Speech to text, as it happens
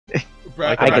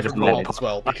Brad, I Brad just from Hall as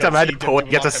well. I can imagine Poe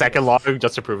gets a second log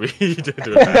just to prove he didn't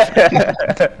do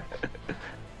it.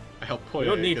 I helped Poe. We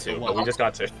don't need to, but we just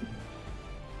got to.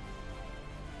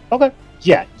 Okay.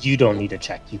 Yeah, you don't need a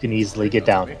check. You can easily get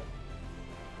down there.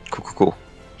 Cool.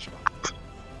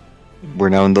 We're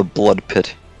now in the blood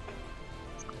pit.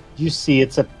 You see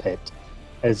it's a pit.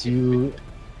 As you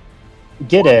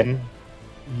get in,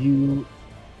 you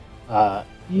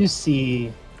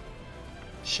see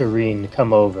Shireen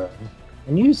come over,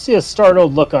 and you see a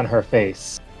startled look on her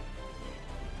face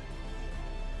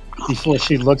before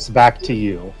she looks back to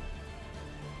you.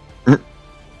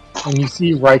 And you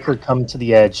see Riker come to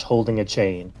the edge holding a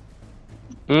chain.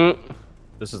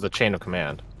 This is the chain of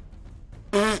command.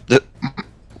 It's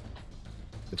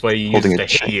what he Holding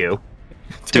uses a to hit you.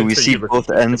 Do we see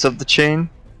both ends of the chain?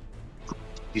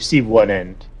 You see one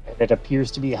end, and it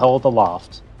appears to be held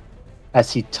aloft.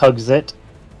 As he tugs it,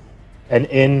 and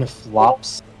in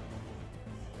flops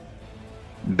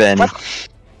Benny.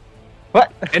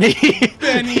 What? Benny!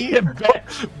 Benny!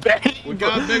 Benny! We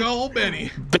got big old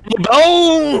Benny. Benny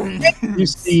Bone! You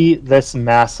see this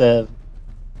massive,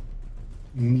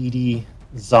 meaty,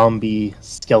 zombie,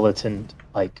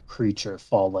 skeleton-like creature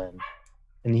fall in.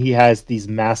 And he has these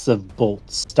massive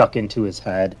bolts stuck into his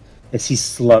head as he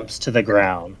slumps to the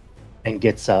ground and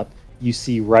gets up. You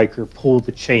see Riker pull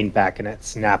the chain back and it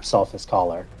snaps off his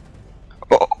collar.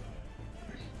 Oh.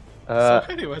 So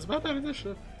anyways, about that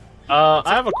initiative. I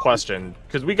have a question,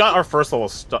 because we got our first level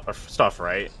stuff,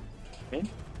 right?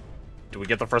 Do we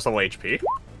get the first level HP?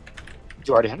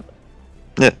 You already have it.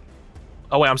 Yeah.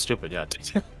 Oh wait, I'm stupid, yeah.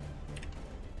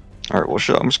 Alright, well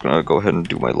shit, I'm just gonna go ahead and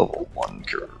do my level 1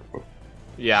 cure.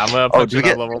 Yeah, I'm gonna Oh, put do you we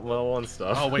that get- level 1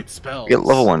 stuff. Oh wait, spells. Get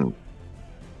level 1.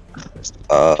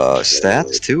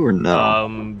 Stats too, or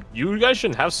no? You guys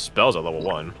shouldn't have spells at level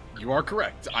 1. You are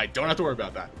correct. I don't have to worry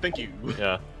about that. Thank you.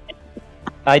 Yeah.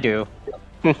 I do.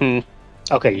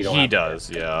 Okay, you don't He have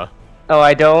does, yeah. Oh,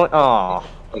 I don't? Oh.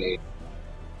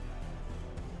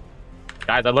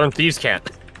 Guys, I learned thieves can't.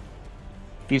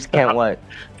 You can't what?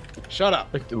 Shut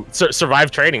up.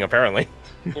 Survive training, apparently.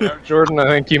 You know, Jordan, I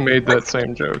think you made that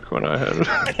same joke when I had it.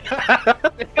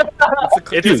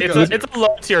 It's a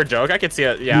low tier joke. I can see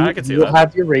it. Yeah, I can see You will that.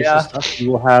 have your racial Yeah. stuff.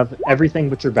 You will have everything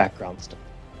but your background stuff.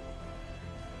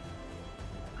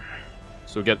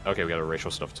 So we get we got a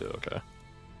racial stuff too. Okay.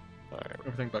 All right.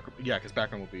 Everything back. Yeah, because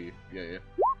background will be. Yeah.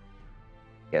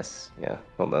 Yes, yeah.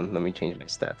 Hold on, let me change my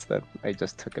stats then. I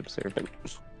just took Observant.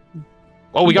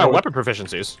 Oh, we got No. weapon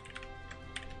proficiencies.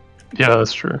 Yeah,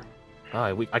 that's true.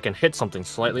 I can hit something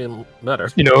slightly better.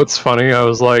 You know, it's funny. I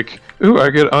was like, "Ooh, I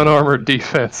get unarmored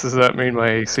defense. Does that mean my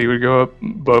AC would go up?"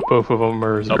 But both of them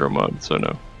are 0 mod, so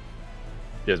no.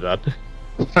 It's bad.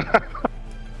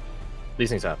 These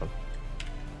things happen.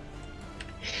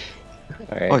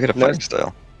 Alright. Oh, I get a no, fighting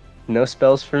style. no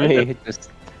spells for I me,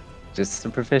 just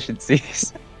some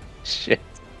proficiencies. Shit.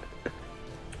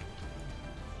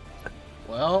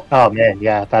 Well, Oh man,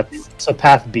 yeah, that's so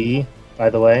path B, by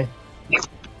the way,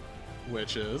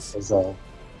 which is. is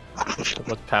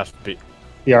What's past B?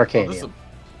 the Oh, this is Arcanium.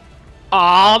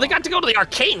 Oh, they got to go to the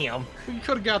Arcanium. you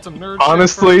could have got some nerd. shit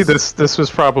Honestly, first. this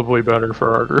was probably better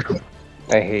for our group.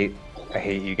 I hate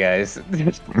you guys.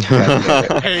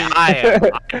 Hey,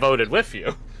 I voted with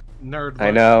you. nerd. I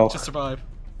life. know. Just survive.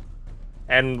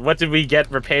 And what did we get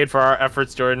repaid for our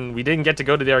efforts, Jordan? We didn't get to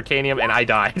go to the Arcanium, and I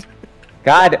died.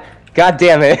 God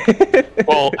damn it.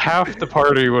 Well, half the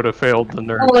party would have failed the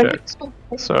nerd checks.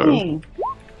 So,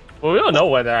 Well, we don't know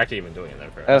what they're actually even doing in there.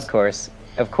 For us.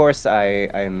 Of course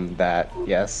I'm that,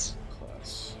 yes.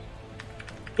 Class.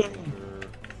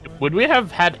 Would we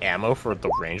have had ammo for the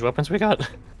range weapons we got?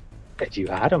 If you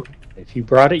had them, if you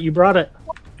brought it, you brought it.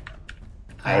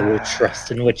 I will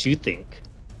trust in what you think.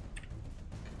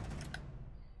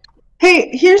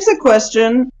 Hey, here's a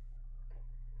question.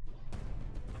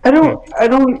 I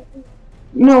don't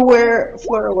know where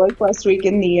Flora was last week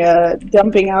in the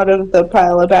dumping out of the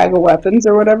pile of bag of weapons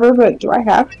or whatever, but do I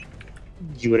have it?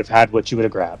 You would have had what you would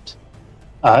have grabbed.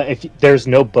 If there's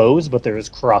no bows, but there is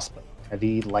crossbow,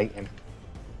 heavy, light, and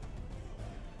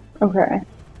Okay.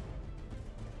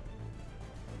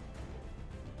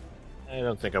 I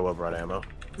don't think I would have brought ammo.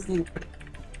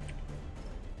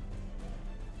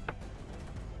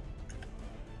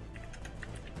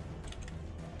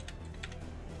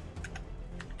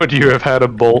 would you have had a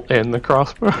bolt and the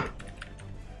crossbow?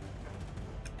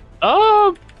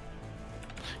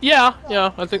 Yeah.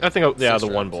 I think yeah, Six the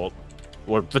one rounds. bolt,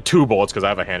 or the 2 bolts, because I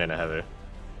have a hand and a heavy.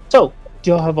 so. Do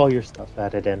y'all have all your stuff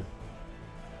added in?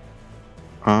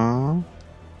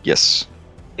 Yes.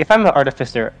 If I'm an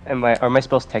artificer, are my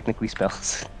spells technically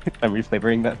spells? I'm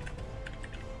reflavoring them. Yes. Okay. What do you know what they're actually even doing in there for us? Of course,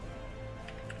 I am that, yes. Yes. If I'm an artificer, am my spells technically spells? I'm reflavoring them.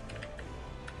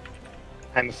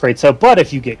 I'm afraid so. But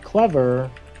if you get clever,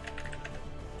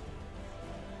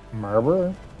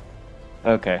 Murder.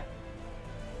 Okay.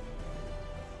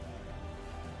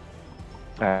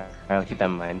 I'll keep that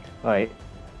in mind. Alright.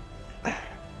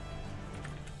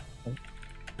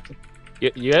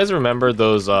 You guys remember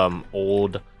those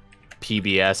old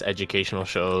PBS educational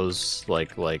shows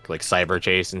like Cyber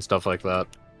Chase and stuff like that,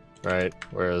 right?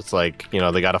 Where it's like, you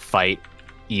know, they got to fight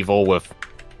evil with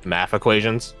math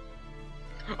equations.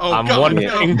 Oh, I'm God,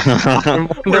 wondering, no. I'm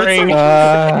wondering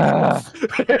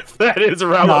if that is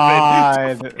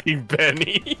relevant to fucking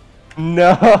Benny.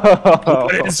 No.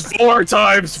 It's 4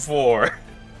 times 4.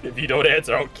 If you don't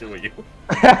answer, I'll kill you.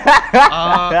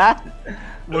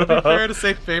 Would it be fair to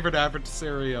say favorite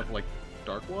adversary of, like,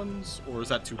 Dark Ones? Or is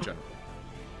that too general?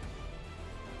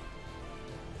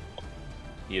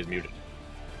 He is muted.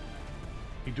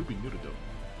 He do be muted, though.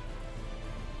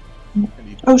 And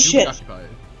he Oh, do shit. Be occupied.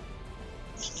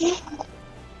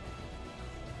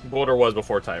 Boulder was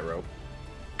before Tyro.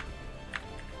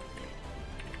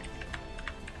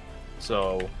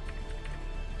 So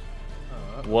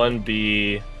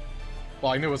 1B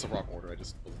Well, I knew it was a wrong order, I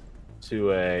just...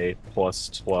 2A plus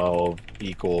 12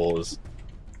 equals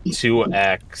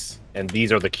 2x, and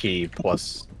these are the key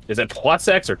plus... Is it plus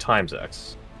x or times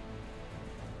x?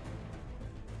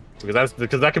 Because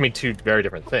that can mean 2 very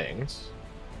different things.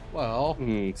 Well,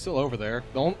 it's still over there.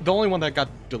 The only one that got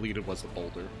deleted was the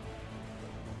boulder.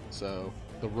 So,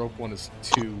 the rope one is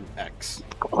 2x.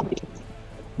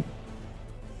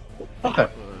 Okay.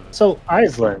 So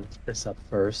Iceland is up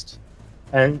first,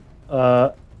 and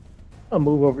I'll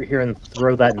move over here and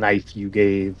throw that knife you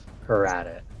gave her at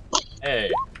it. Hey.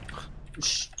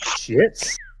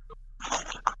 Shit.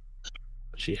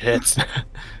 She hits.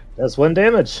 That's 1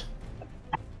 damage.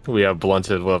 We have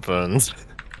blunted weapons.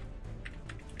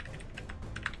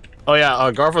 Oh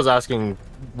yeah, Garth was asking,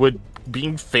 would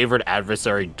being favorite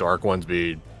adversary Dark Ones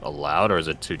be allowed, or is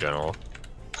it too general?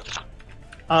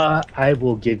 I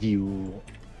will give you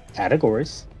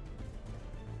categories.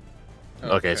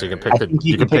 Okay, so you can I pick think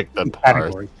you can pick the part.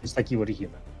 category, just like you would a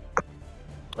human.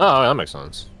 Oh, that makes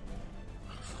sense.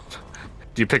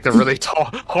 Do you pick the really tall,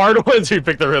 hard ones, or you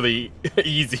pick the really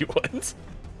easy ones,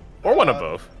 or one of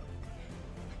both?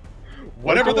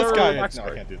 Whatever Or this guy is. Max No, I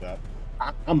Card. can't do that.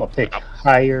 I'm gonna pick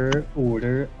higher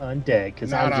order undead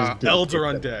because Nah, I'm just Elder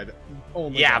Undead.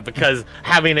 Only Yeah, God. because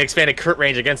having an expanded crit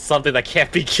range against something that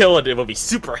can't be killed, it will be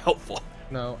super helpful.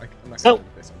 No, I'm not So, gonna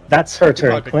base on that. That's her turn.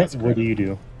 probably pick Clint, this what guy. do you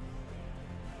do?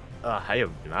 I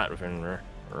have not within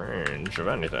range of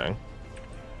anything.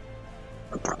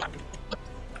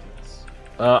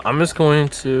 I'm just going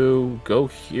to go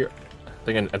here.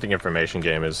 I think information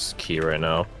game is key right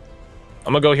now.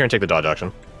 I'm gonna go here and take the dodge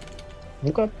action.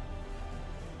 Okay.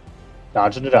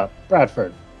 Dodging it up.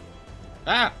 Bradford.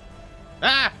 Ah!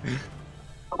 Ah!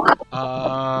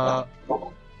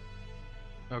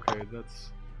 Okay,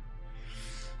 that's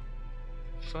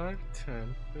 5,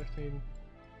 10, 15,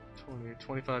 20,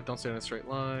 25. Don't stay in a straight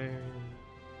line.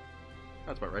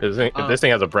 That's about right. If this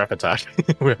thing has a breath attack,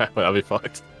 I'll be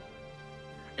fucked.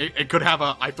 It could have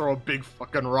a I throw a big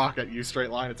fucking rock at you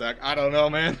straight line attack. I don't know,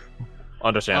 man.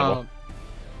 Understandable.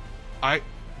 I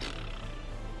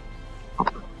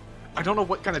don't know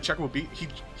what kind of check it would be. He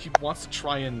wants to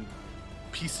try and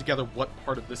piece together what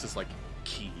part of this is like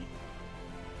key.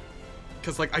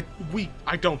 Because like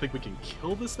I don't think we can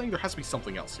kill this thing. There has to be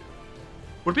something else here.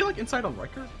 Would it be like Insight on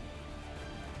Riker?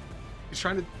 He's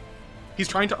trying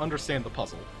to understand the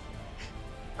puzzle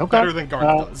Okay. better than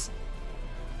Garth does.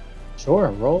 Sure.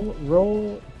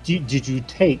 Roll. Did you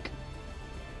take?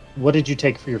 What did you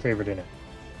take for your favorite in it?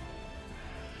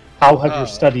 How have your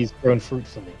studies grown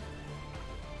fruitfully?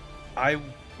 I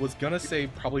was gonna say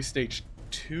probably stage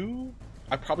 2.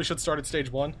 I probably should start at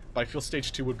stage 1, but I feel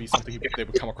stage 2 would be something they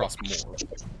would come across more.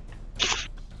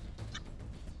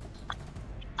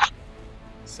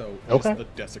 So, Okay. just the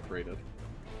desecrated.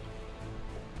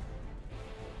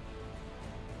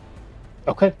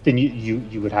 Okay, then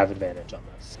you would have advantage on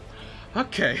this.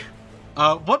 Okay.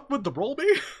 What would the roll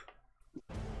be?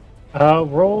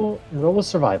 Roll a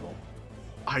survival.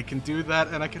 I can do that,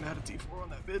 and I can add a d4 on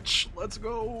that bitch. Let's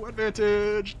go.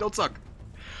 Advantage. Don't suck.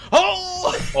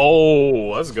 Oh! Oh,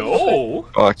 let's go.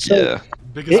 Fuck So- yeah.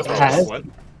 Biggest It roll. has- What?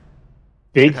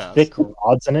 Big, It has. thick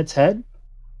rods in its head,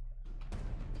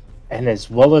 and as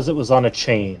well as it was on a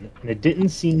chain, and it didn't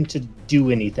seem to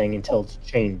do anything until its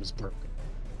chain was broken.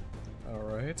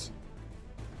 Alright.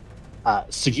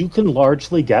 So you can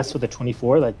largely guess with a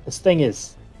 24 that this thing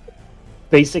is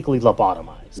basically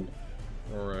lobotomized.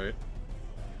 Alright.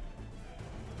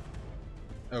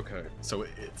 Okay, so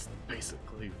it's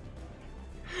basically...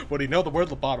 Would he know the word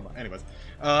lobotomy? Anyways.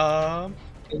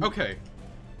 Okay.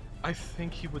 I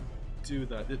think he would do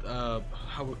that.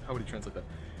 How would he translate that?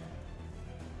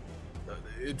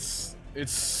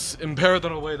 It's impaired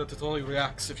in a way that it only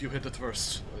reacts if you hit it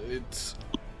first.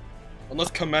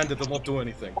 Unless commanded, it won't do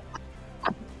anything.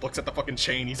 Looks at the fucking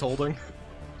chain he's holding.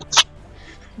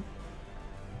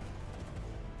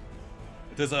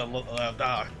 It is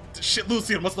a shit,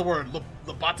 Lucian. What's the word?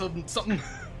 Lobotom something.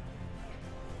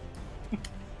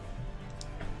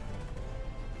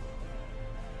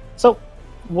 So,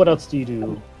 what else do you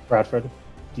do, Bradford?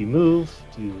 Do you move?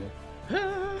 Do you...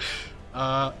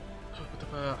 I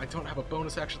don't have a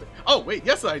bonus actually. Oh wait,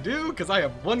 yes I do, because I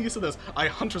have one use of this. I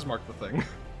hunter's mark the thing.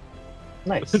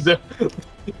 Nice.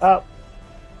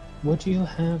 Would you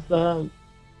have no.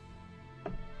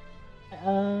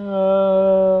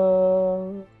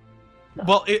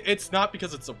 Well, it's not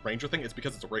because it's a ranger thing. It's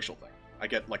because it's a racial thing. I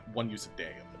get like one use a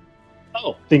day of it.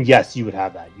 Oh, then yes, you would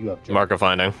have that. You have Mark of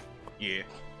finding. Yeah.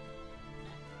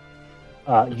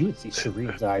 You would see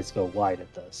Shireen's eyes go wide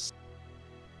at this.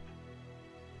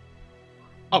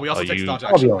 Oh, we also take you- dodge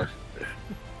I'll be action.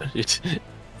 honest.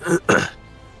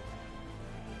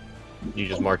 You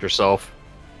just mark yourself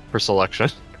for selection.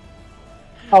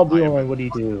 I'll be on. What do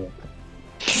you do?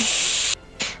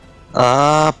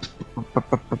 I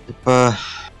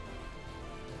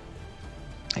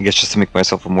guess just to make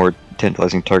myself a more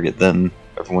tantalizing target than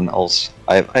everyone else,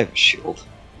 I have a shield.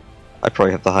 I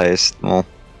probably have the highest. Well,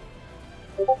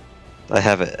 I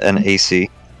have an AC,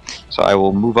 so I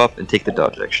will move up and take the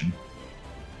dodge action.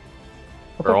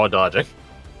 We're all dodging.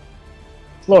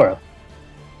 Flora.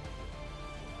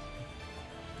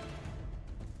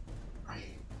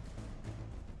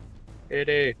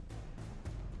 Hey,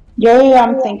 Yeah,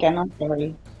 I'm thinking. I'm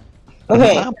sorry.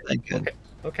 Okay. I'm thinking.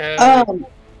 okay.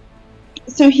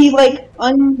 So he like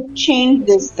unchained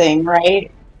this thing, right?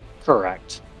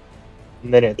 Correct.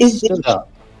 And then it Is stood it- up.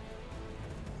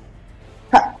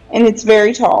 And it's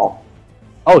very tall.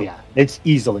 Oh yeah, it's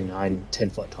easily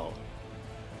 9-10 foot tall.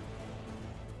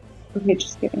 Okay,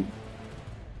 just kidding.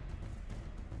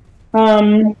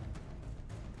 Okie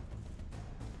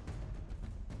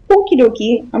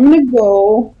dokie. I'm gonna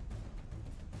go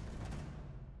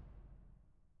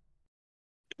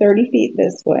 30 feet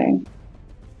this way.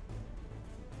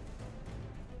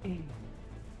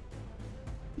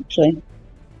 Actually.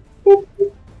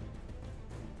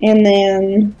 And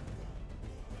then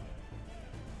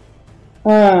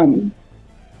I'm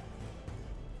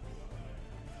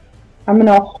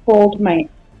gonna hold my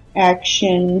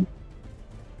action.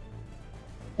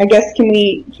 I guess can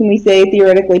we say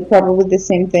theoretically probably the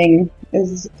same thing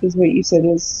as what you said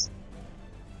is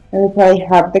I would probably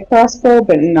have the crossbow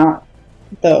but not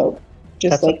the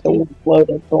just That's like up the to you. one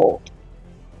loaded bolt.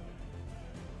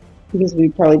 Because we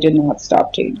probably did not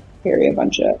stop to carry a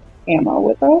bunch of ammo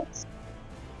with us.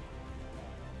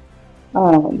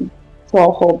 So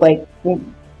I'll hold like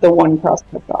the one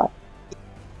crossbow shot.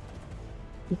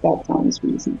 If that sounds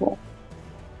reasonable.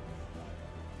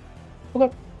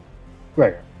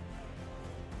 Gregor.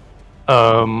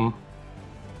 No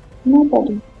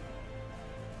problem.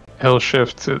 He'll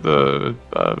shift to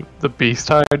the beast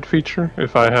hide feature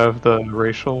if I have the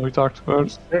racial we talked You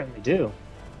about. certainly do.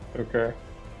 Okay.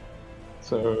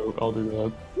 So I'll do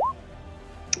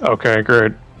that. Okay,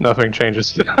 great. Nothing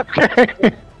changes.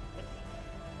 Okay.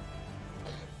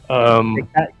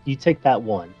 You take that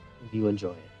one. You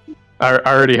enjoy it. I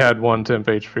already had one temp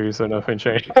HP, so nothing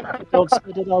changed. Don't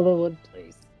spend it all in one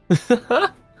place.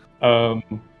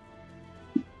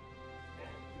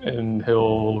 And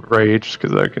he'll rage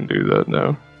because I can do that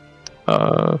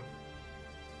now.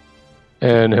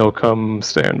 And he'll come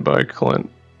stand by Clint.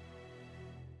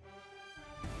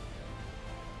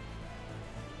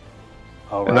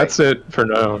 All And right. that's it for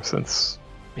now, since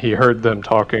he heard them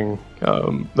talking.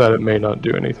 That it may not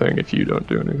do anything if you don't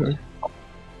do anything.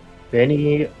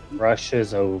 Benny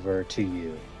rushes over to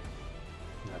you.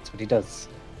 That's what he does.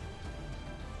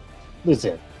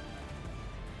 Listen,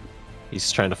 He's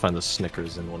trying to find the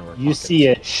Snickers in one of our you pockets. see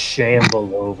it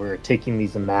shamble over, taking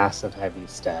these massive, heavy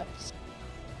steps.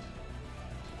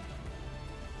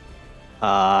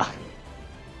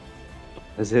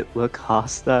 Does it look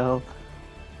hostile?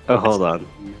 Oh, hold on.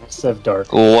 Massive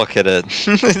dark. Look at it.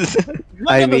 Look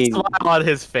I at the mean- smile on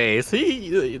his face.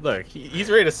 He's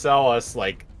ready to sell us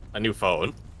like a new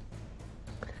phone.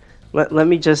 Let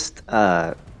me just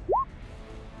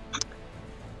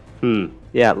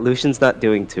yeah, Lucian's not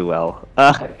doing too well.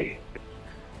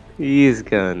 He's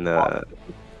gonna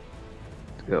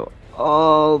go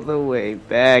all the way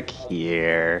back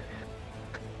here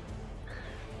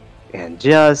and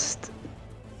just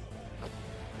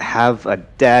have a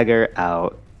dagger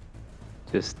out,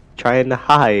 just trying to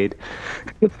hide.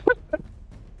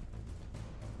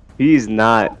 He's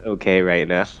not okay right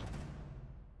now.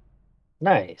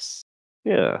 Nice.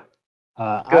 Yeah.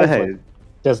 Go Isla ahead.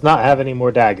 does not have any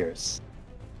more daggers.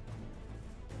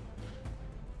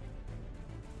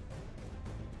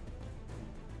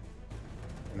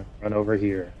 I'm gonna run over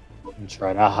here and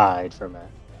try to hide from it.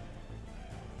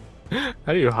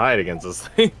 How do you hide against this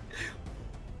thing?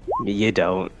 You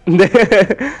don't.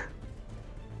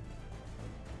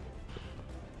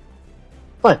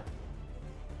 Fine.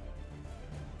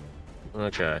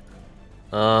 Okay.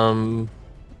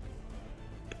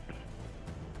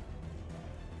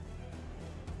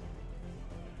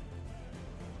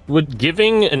 Would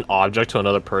giving an object to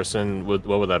another person, what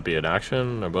would that be? An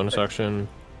action or bonus action?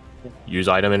 Use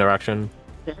item interaction?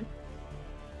 Mhm.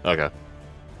 Okay.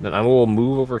 Then I will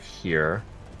move over here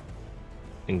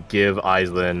and give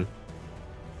Aislinn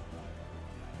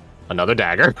another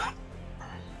dagger.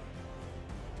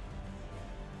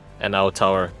 And I will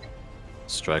tell her,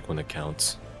 strike when it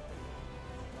counts.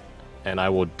 And I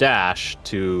will dash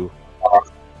to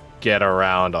get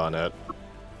around on it.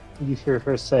 You hear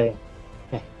her say,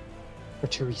 "Hey, for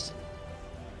Teresa."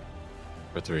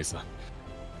 For Teresa.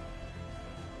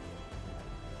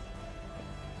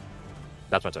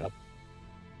 That's my turn.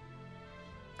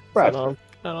 Brad, I don't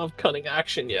have cunning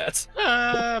action yet.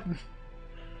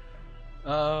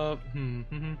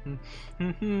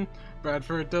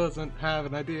 Bradford doesn't have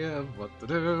an idea of what to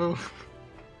do.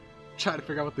 Trying to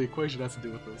figure out what the equation has to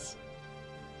do with this.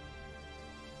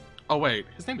 Oh wait,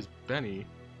 his name is Benny.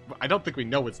 I don't think we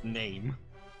know his name.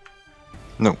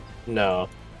 No. No.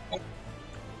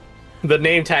 The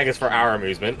name tag is for our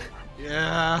amusement.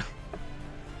 Yeah.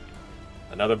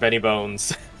 Another Benny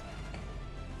Bones.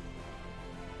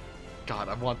 God,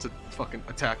 I want to fucking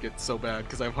attack it so bad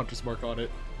because I have Hunter's Mark on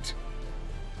it.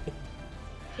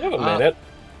 You have a minute.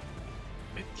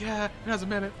 Yeah, it has a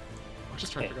minute. I'm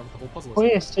just trying to figure out what the whole puzzle is.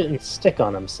 Hoyas didn't stick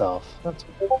on himself. That's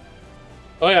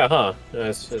Oh yeah, huh? Yeah,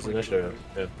 it's initiative.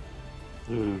 Yeah.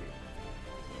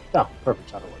 oh,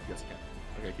 perfect. That'll work. Yes, I can.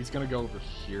 Okay, he's gonna go over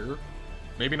here.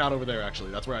 Maybe not over there,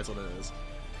 actually. That's where Isolde is.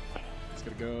 He's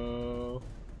gonna go...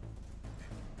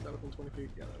 Is that within 20 feet?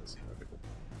 Yeah, that is. Okay, cool.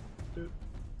 2,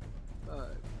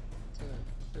 5, 10,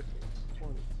 15,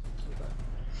 20,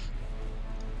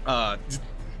 25.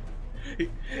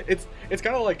 It's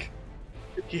kind of like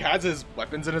he has his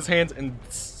weapons in his hands and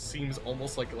seems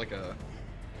almost like a...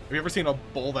 Have you ever seen a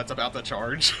bull that's about to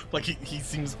charge? Like, he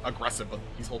seems aggressive, but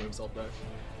he's holding himself back.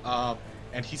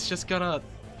 And he's just gonna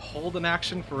hold an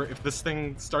action for if this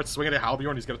thing starts swinging at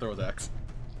Halbjorn, he's gonna throw his axe.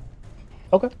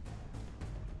 okay.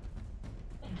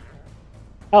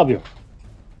 Albion.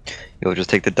 You'll just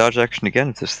take the dodge action again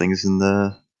if this thing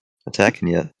isn't attacking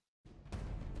yet.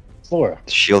 Flora.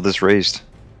 The shield is raised.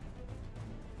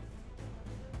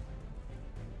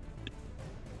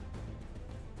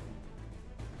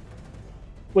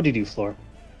 What do you do, Flora?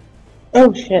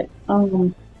 Oh shit.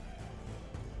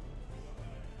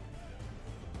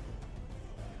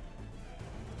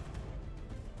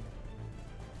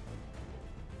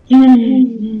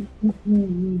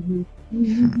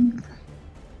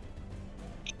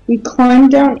 We climb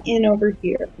down in over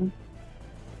here.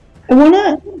 I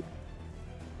wanna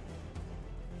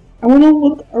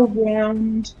look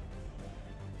around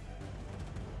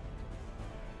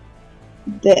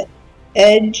the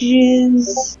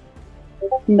edges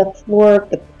and the floor of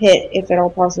the pit, if at all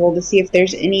possible, to see if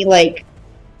there's any like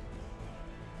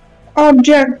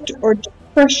object or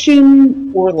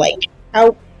depression or like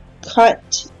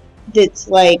outcut that's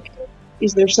like,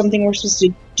 is there something we're supposed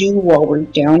to do while we're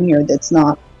down here that's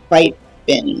not fight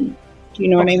Benny? Do you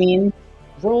know what I mean?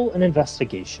 Roll an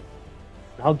investigation.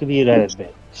 I'll give you that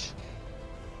advantage.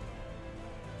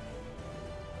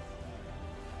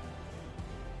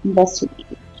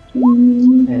 Investigation.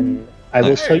 And I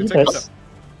will tell you take this.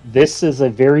 This is a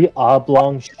very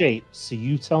oblong shape, so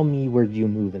you tell me where you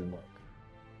move and look.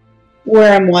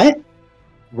 Where I'm what?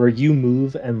 Where you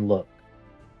move and look.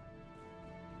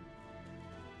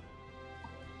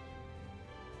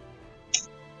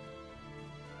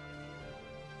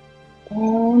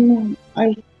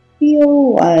 I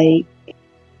feel like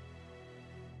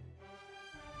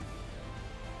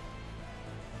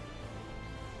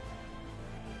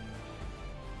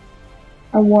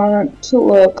I want to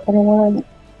look. I don't want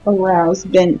to arouse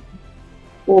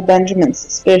Benjamin's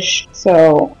suspicion.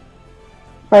 So,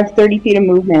 if I have 30 feet of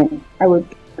movement, I would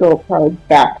go probably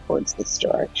back towards this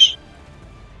direction.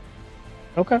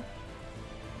 Okay.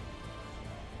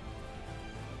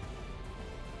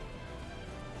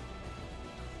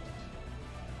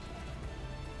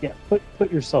 Yeah, put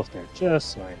put yourself there,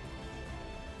 just fine.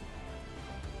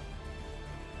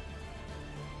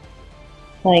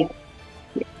 Like,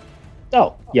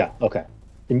 Oh, yeah, okay.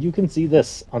 Then you can see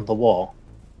this on the wall,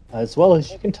 as well as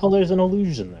you can tell there's an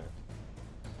illusion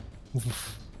there.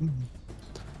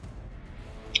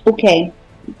 okay,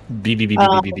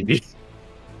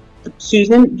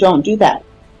 Susan, don't do that.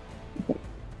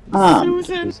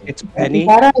 Susan. It's Penny.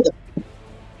 That either.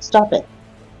 Stop it.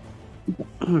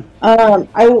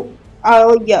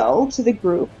 I'll yell to the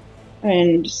group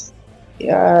and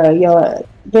yell at.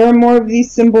 There are more of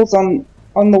these symbols on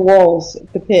the walls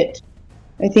of the pit.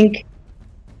 I think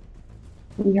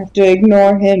we have to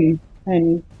ignore him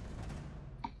and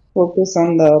focus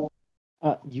on the.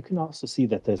 You can also see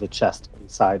that there's a chest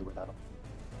inside without him.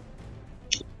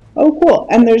 Oh, cool!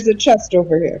 And there's a chest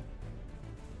over here.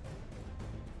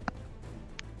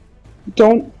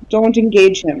 Don't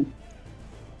engage him.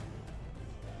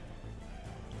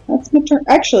 That's my turn.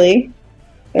 Actually,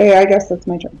 I guess that's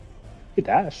my turn. You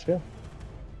dash, yeah.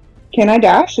 Can I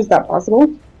dash? Is that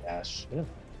possible? Dash, yeah.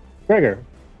 Gregor.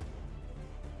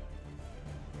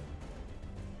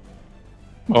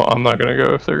 Well, I'm not gonna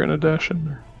go if they're gonna dash in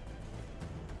there.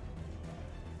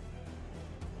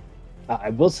 I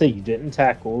will say you didn't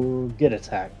attack or get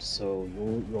attacked, so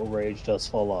your rage does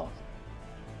fall off.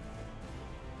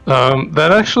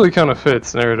 That actually kind of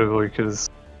fits narratively because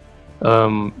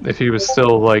if he was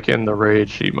still like in the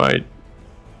rage, he might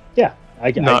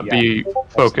not be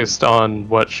focused on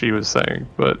what she was saying.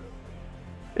 But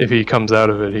if he comes out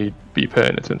of it, he'd be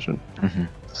paying attention. Mm-hmm.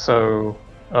 So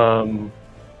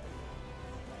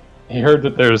he heard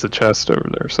that there's a chest over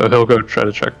there, so he'll go try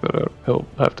to check that out. He'll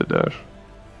have to dash.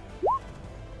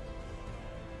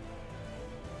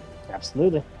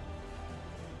 Absolutely.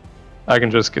 I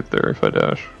can just get there if I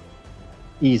dash.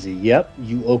 Easy, yep.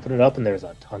 You open it up and there's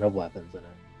a ton of weapons in it.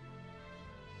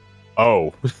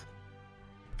 Oh.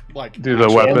 Like, Do the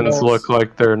weapons look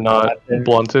like they're not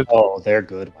blunted? Oh, they're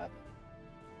good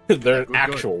weapons. They're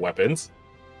actual weapons.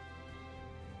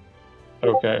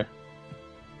 Okay.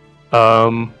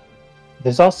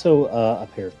 There's also a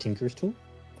pair of Tinker's tools,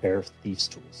 a pair of Thief's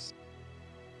tools,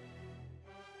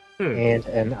 and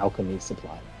an alchemy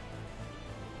supply.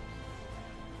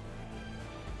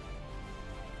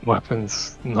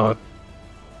 Weapons not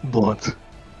blunt.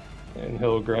 And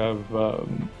he'll grab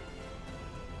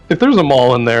if there's a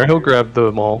maul in there, he'll grab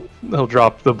the maul. He'll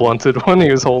drop the blunted one he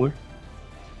was holding.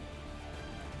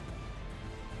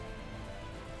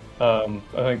 I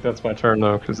think that's my turn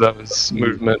though, because that was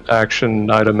movement, action,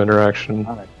 item interaction.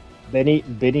 Benny,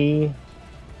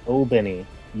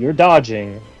 you're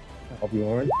dodging.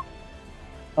 Albiorn.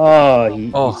 Oh,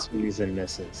 he swings and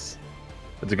misses.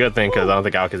 It's a good thing because I don't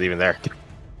think Alk is even there.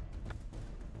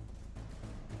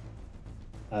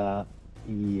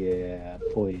 Yeah,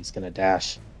 boy, he's gonna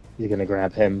dash. He's gonna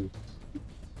grab him.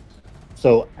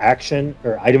 So action,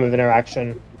 or item of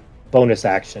interaction, bonus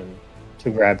action to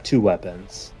grab 2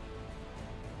 weapons.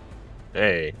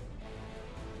 Hey.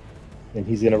 And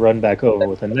he's gonna run back over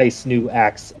with a nice new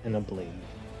axe and a blade.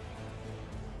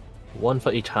 One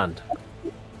for each hand.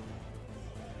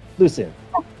 Lucian.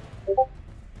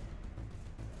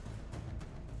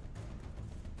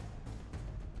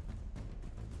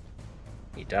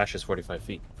 He dashes 45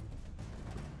 feet.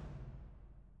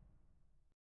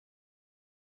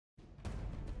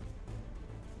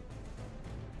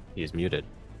 He is muted.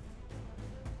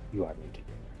 You are muted.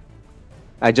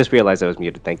 I just realized I was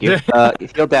muted. Thank you.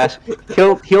 He'll dash.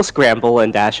 He'll scramble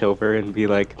and dash over and be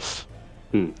like,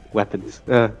 weapons,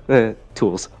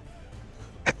 tools.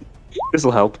 This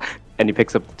will help. And he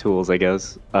picks up the tools, I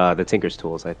guess. The Tinker's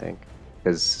tools, I think,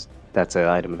 because that's an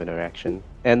item of interaction.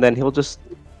 And then he'll just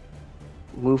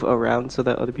move around so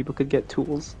that other people could get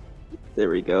tools. There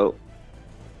we go.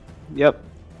 Yep.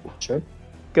 Sure.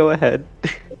 Go ahead.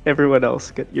 Everyone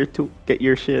else, get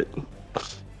your shit.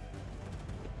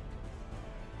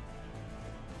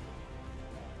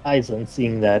 Aizen,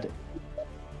 seeing that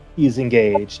he's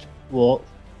engaged, will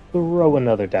throw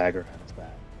another dagger at his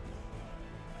back.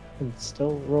 And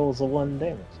still rolls a 1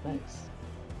 damage. Nice.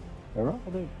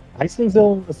 Aizen's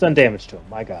still has done damage to him.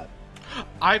 My god.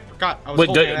 I forgot. I was Wait,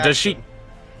 holding an does she? action.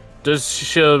 Does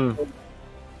she have...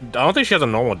 I don't think she has a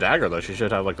normal dagger, though. She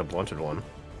should have, like, the blunted one.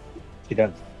 She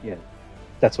does, yeah.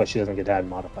 That's why she doesn't get to add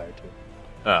modifier to it.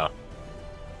 Oh.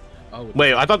 Oh,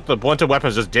 Wait, I thought the blunted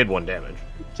weapons just did 1 damage.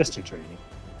 Just in training.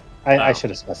 I should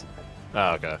have specified.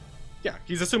 Oh, okay. yeah,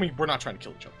 he's assuming we're not trying to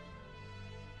kill each other.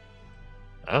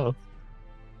 Oh.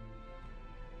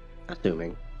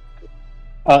 Assuming.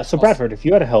 So Bradford, if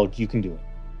you had a held, you can do it.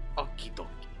 Okie dokie.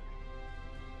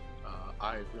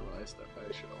 I realized that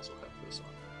I should also have this on.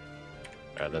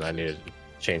 Okay, then I need to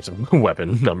change some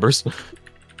weapon numbers.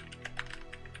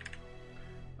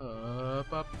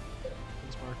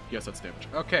 Yes, that's damage.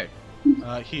 Okay.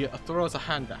 He throws a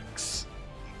hand axe.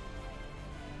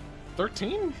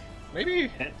 13? Maybe?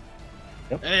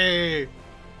 Yep. Hey!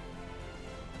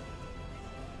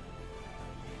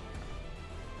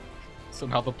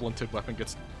 Somehow the blunted weapon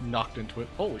gets knocked into it.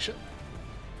 Holy shit.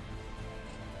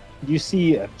 You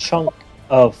see a chunk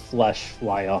of flesh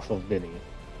fly off of Vinny.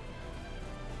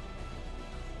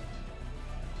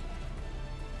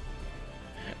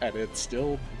 And it's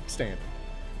still standing.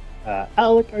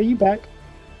 Alec, are you back?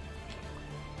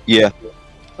 Yeah.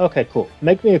 Okay, cool.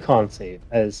 Make me a con save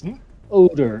as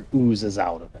odor oozes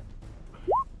out of it.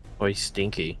 Boy,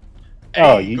 stinky.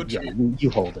 Oh, Hey, you good job. you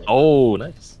hold it. Oh,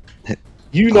 nice.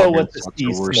 You know Oh, what the sucks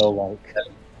seas the worst. smell like.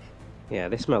 Yeah,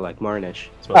 they smell like Marnish.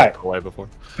 Smelled like Kauai before.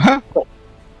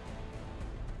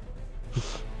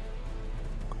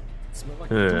 Smell like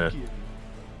Yeah. Tokyo.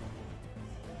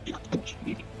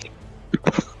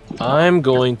 I'm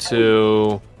going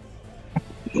to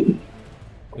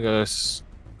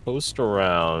post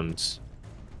around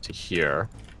to here,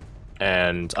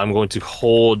 and I'm going to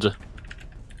hold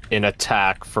an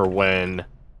attack for when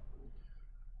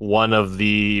one of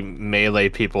the melee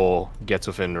people gets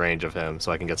within range of him,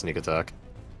 so I can get sneak attack.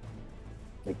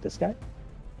 Like this guy?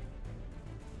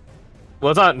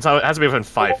 Well, it's not. It has to be within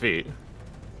 5 feet.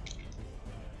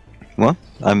 Well,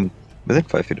 I'm within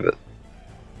 5 feet of it.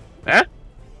 Eh?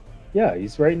 Yeah,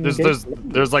 he's right in the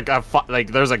There's like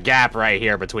there's a gap right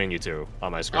here between you two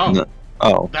on my screen. Oh, No.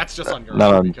 Oh, that's just on your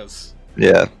no, end because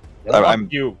yeah. Yep. I'm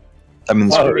You. in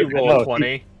the Oh, spirit. You roll no, a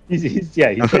 20. He's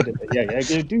right in it. Yeah,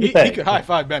 do he the thing. could high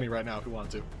five Benny right now if he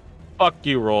wanted to. Fuck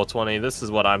you, roll 20. This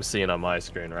is what I'm seeing on my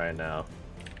screen right now.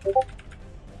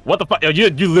 What the fuck? You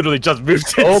literally just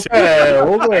moved it. Okay, I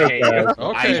okay, hate you. guys.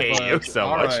 Okay, I hate you bud. so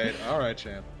much. All right,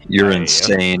 champ. You're I am.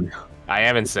 insane. I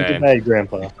am Good insane. night,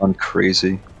 Grandpa. I'm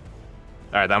crazy.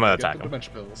 Alright, I'm gonna Get attack the him.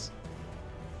 dementia pills.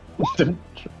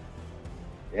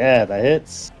 Yeah, that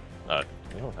hits.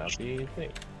 We don't have the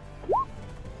thing.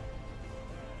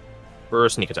 For a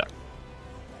sneak attack.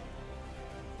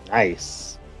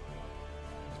 Nice.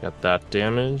 Got that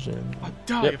damage and A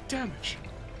die Yep. of damage.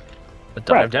 a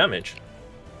die Right. of damage.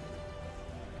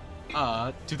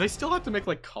 Do they still have to make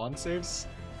like con saves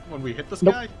when we hit this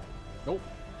Nope. guy? Nope.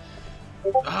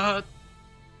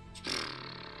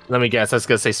 Let me guess, that's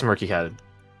gonna say Smirky Headed.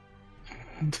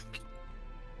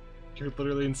 You're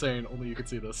literally insane. Only you could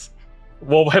see this.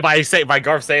 Well, by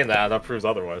Garth saying that proves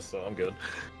otherwise, so I'm good.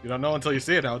 You don't know until you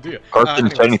see it now, do you? Garth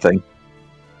didn't say Anyways. anything.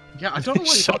 Yeah, I don't know why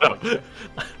you Shut talk up. like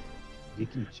that. You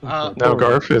can Now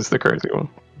Garth is the crazy one.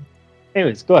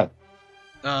 Anyways, go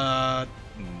ahead.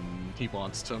 He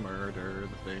wants to murder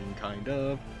the thing, kind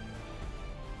of.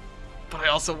 But I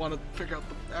also want to figure out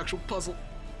the actual puzzle.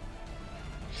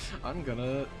 I'm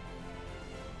gonna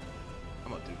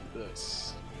do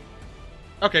this.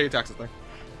 Okay, he attacks the thing.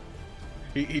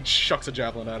 He chucks a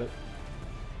javelin at it.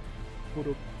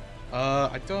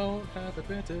 I don't have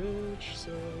advantage,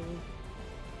 so...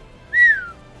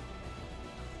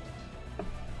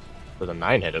 With a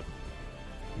 9 hit it.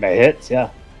 That hits, yeah.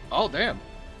 Oh, damn.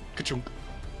 Ka-chunk.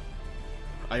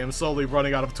 I am slowly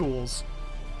running out of tools.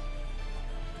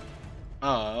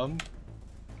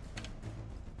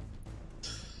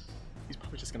 He's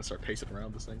probably just gonna start pacing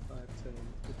around this thing. 5, 10,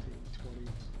 15, 20...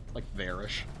 Like,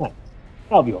 there-ish.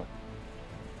 I'll be on.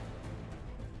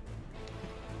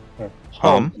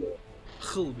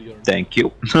 Thank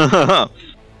you. I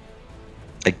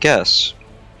guess.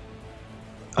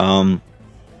 Are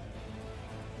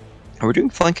we doing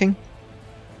flanking?